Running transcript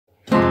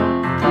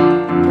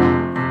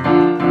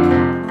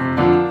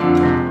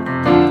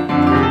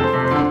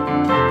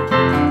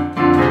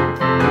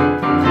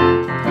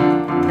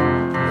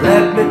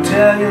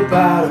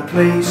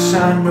place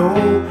I know.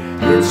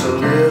 It's a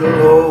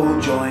little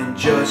old joint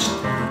just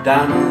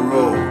down the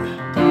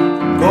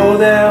road. Go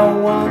there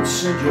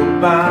once and you're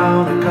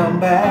bound to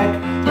come back.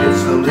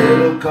 It's the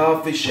little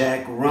coffee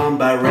shack run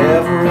by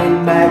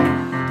Reverend Mac.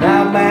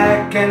 Now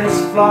Mac and his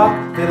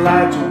flock, they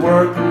like to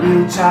work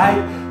real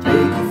tight,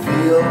 make you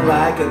feel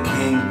like a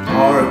king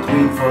or a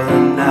queen for the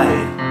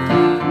night.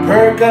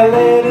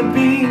 Percolating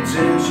beans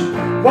is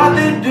what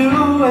they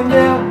do, and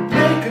they'll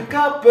make a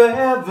cup of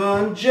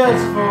heaven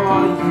just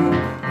for you.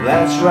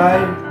 That's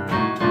right,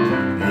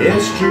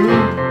 it's true.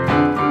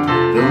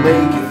 They'll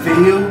make you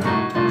feel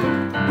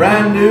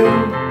brand new.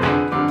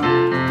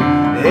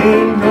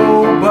 Ain't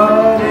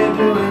nobody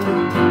doing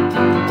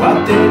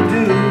what they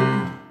do.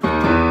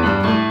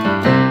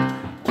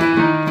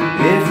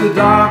 If the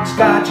dog's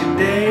got your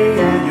day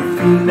and you're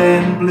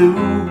feeling blue,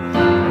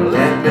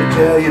 let me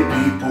tell you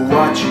people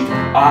what you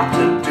ought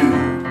to do.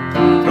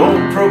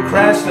 Don't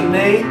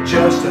procrastinate,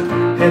 just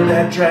hit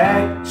that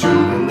track to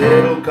the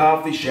little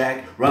coffee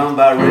shack run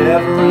by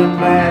Reverend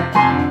Mac.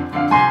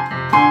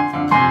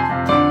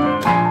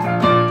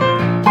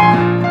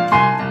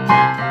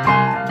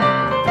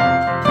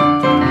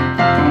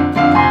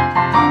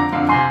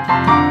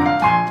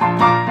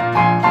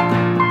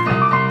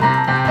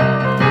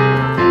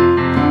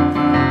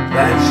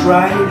 That's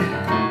right,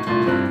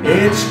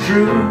 it's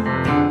true.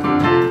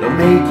 They'll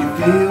make you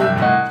feel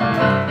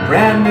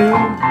brand new.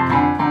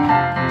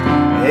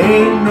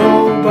 Ain't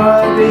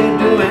nobody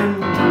doing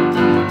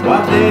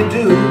what they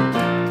do.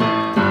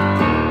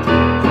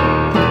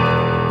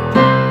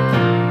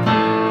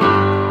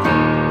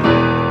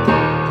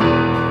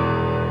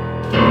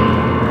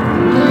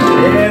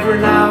 Every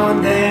now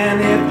and then,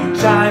 if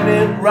you time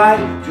it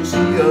right, you'll see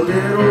a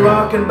little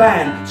rockin'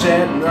 band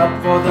setting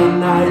up for the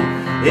night.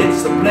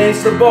 It's the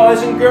place the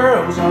boys and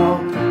girls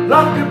all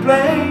love to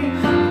play.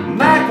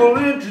 Mac will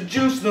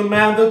introduce them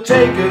and they'll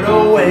take it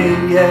away,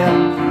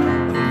 yeah.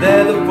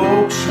 They're the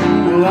folks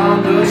who will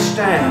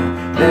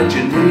understand that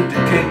you need to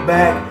kick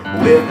back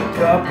with a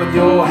cup in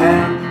your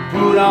hand.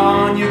 Put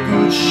on your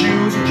good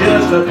shoes and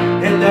just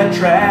hit that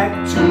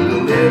track to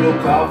the little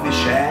coffee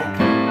shack.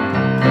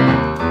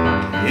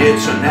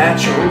 It's a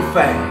natural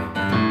fact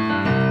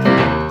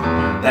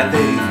that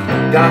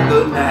they've got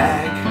the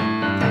knack.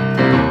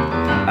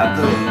 At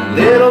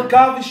the little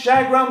coffee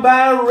shack run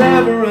by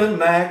Reverend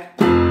Mac.